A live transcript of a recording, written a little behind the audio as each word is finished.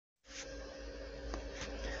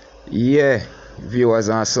Yeah, viewers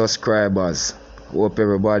and subscribers. Hope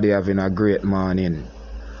everybody having a great morning.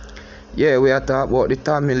 Yeah, we are talking about the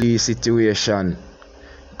Tommy Lee situation.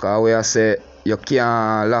 Cause we are say you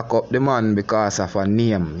can't lock up the man because of a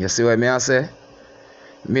name. You see what me I say?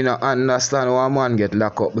 Me not understand why a man get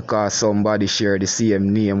locked up because somebody share the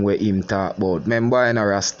same name where him talk about. Remember in a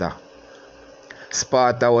Rasta?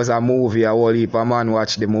 Sparta was a movie, a whole heap of man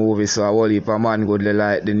watch the movie, so a whole heap of man good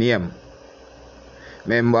like the name.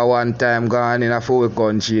 Remember one time gone in a full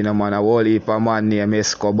country, you know, man, a whole heap of man named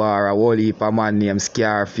Escobar, a whole heap of man named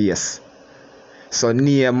Scarface. So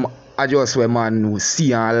name are just where man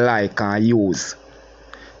see and like and use.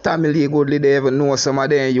 Tommy Lee Goodly, they even know some of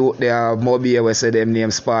them youth there maybe we say them name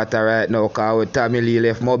Sparta right now, cause Tommy Lee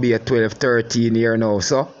left maybe 12, 13 years now,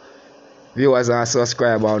 so viewers and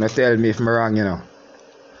subscribers, now tell me if I'm wrong, you know.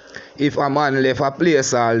 If a man left a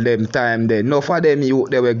place all them time then, enough of them youth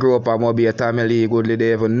they will grow up and maybe Tommy Lee Goodly,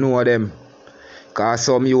 they even know them. Cause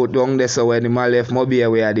some youth down there, so when them left maybe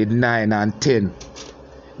we I did 9 and 10.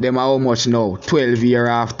 Them are how much now? 12 years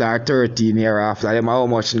after, 13 years after. Them are how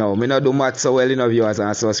much now? Me not do math so well, you know, viewers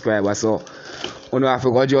and subscribers. So you know, have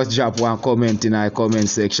to go just drop one comment in the comment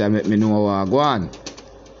section, make me know what go on.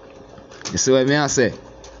 You see what I say?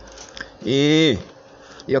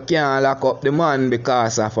 You can't lock up the man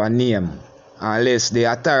because of a name. Unless the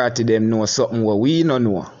authority them know something what we don't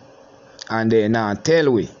know. And they not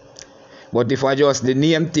tell we. But if I just the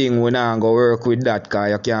name thing, we not go work with that,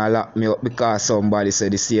 cause you can't lock me up because somebody say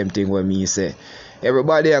the same thing what me say.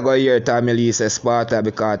 Everybody are going to hear Tommy Lee say Sparta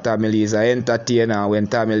because Tommy Lee is an entertainer. When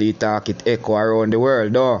Tommy Lee talk, it echo around the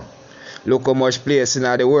world, though. Look how much place in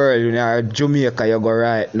the world, you know, Jamaica you go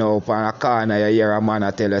right now, upon a corner, you hear a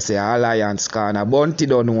man tell you say Alliance corner, Bunty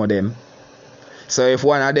don't know them. So if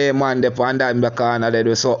one of them man dey on that corner, they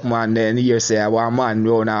do something and then you say one man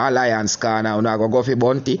round a Alliance corner, you know, go for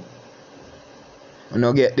Bunty. You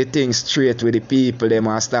know, get the thing straight with the people, them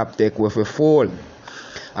and stop take with a fool.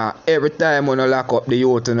 Every time you lock up the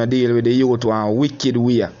youth, you deal with the youth one wicked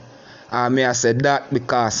way. And me I said that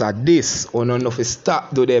because of this, you know, if you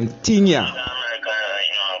stop do them thing ya.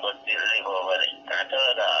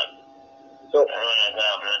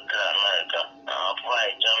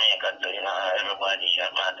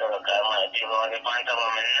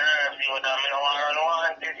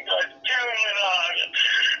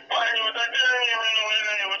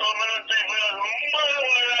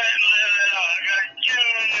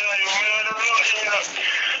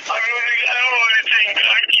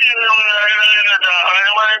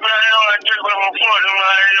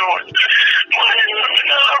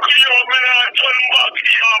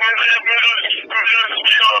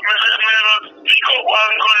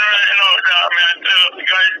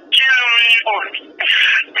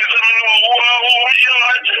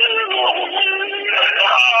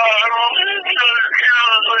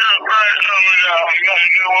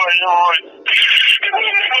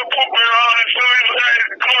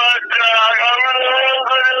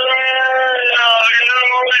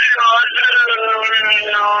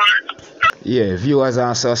 Yeah, viewers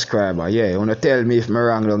and subscribers, yeah, you wanna tell me if I'm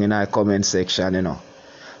wrong down in the comment section, you know.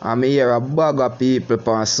 And me hear a bag of people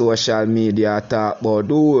on social media talk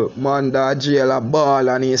about, oh, man that jail a ball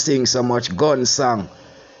and he sing so much gun song.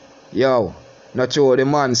 Yo, not sure the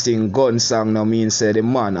man sing gun song no mean say the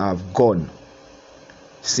man have gun.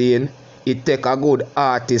 Seeing? It take a good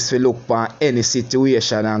artist to look for any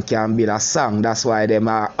situation and can build a song. That's why them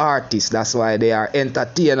are artists. That's why they are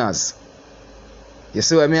entertainers. You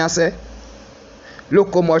see what me I say?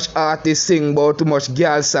 Look how much artists sing about too much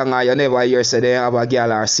girl song and you never hear say they have a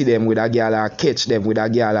girl or see them with a girl or catch them with a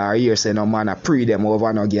girl or hear say no man a pre them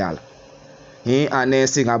over no girl. And then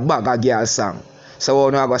sing a bag of girl song. So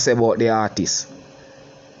what you gonna say about the artist?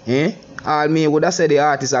 All me would have said the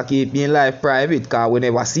artist are keeping life private because we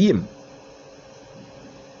never see him.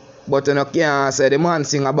 But you can't say the man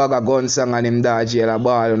sing a bag of gun song and him da jail a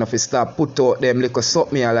ball. You know if you stop put out them little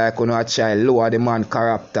something like you know a try lower the man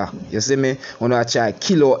character. You see me? You know a try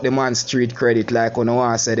kill out the man street credit like you know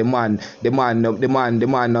want say the man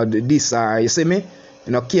not this or you see me?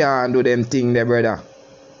 You know can't do them thing there, brother.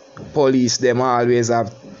 Police them always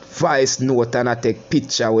have voice note and I take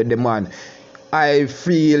picture with the man. I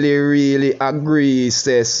really agree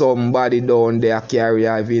say somebody down there carry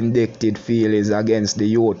a vindictive feelings against the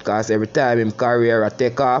youth because every time him career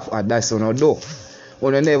take off and that's what you do.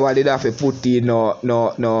 You never did have to put in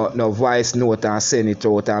no voice note and send it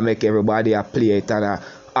out and make everybody play it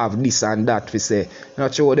have this and that for say.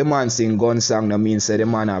 Not sure the man sing gun song no mean say the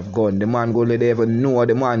man have gun. The man go let even know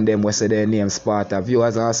the man them we say their name Sparta.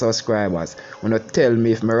 Viewers and subscribers. Wanna tell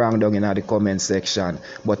me if me wrong down in the comment section.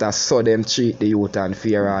 But I saw them treat the youth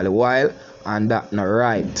unfair all the while, and that not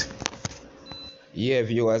right. Yeah,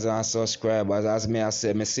 viewers and subscribers, as me I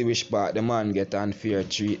say, me see which part the man get unfair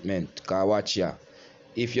treatment. Cause watch ya.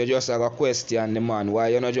 If you just have a question the man, why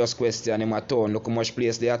you not just question him at all? Look how much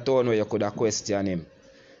place there at all where you could have question him.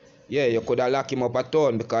 Yeah, you could have lock him up at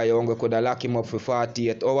all because you could have lock him up for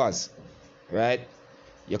 48 hours. Right?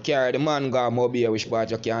 You carry the man go Mobile, which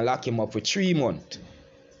part you can lock him up for 3 months.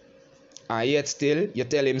 And yet still, you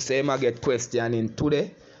tell him say I get questioning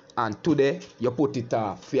today, and today you put it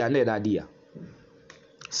off for another day.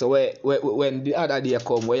 So when the other day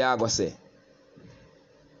come, what you going to say?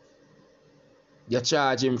 You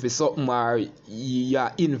charge him for something or you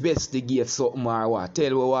investigate something or what? Tell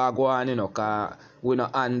me what go on, because we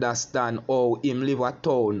don't understand how him live a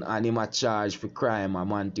town and him a charge for crime a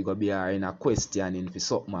man to go be or in a questioning for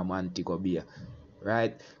something a man to go be.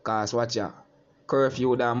 Right? Because watch ya,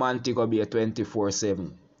 curfew that man to go be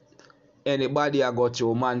 24/7. Anybody I go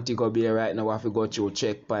through Montego Bay right now have to go through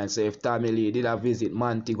checkpoint. So if Tommy Lee did a visit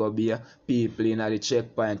Montego Bay, people in the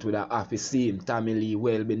checkpoint would have to see him. Tommy Lee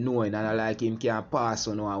well be knowing and like him can't pass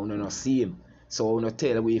on and we not see him. So we not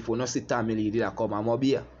tell we if we not see Tommy Lee did a come and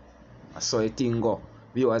Mobile. So it thing go.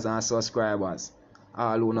 Viewers and subscribers.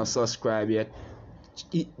 All who not subscribe yet,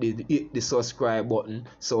 hit the subscribe button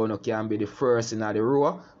so you can be the first in the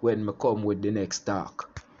row when I come with the next talk.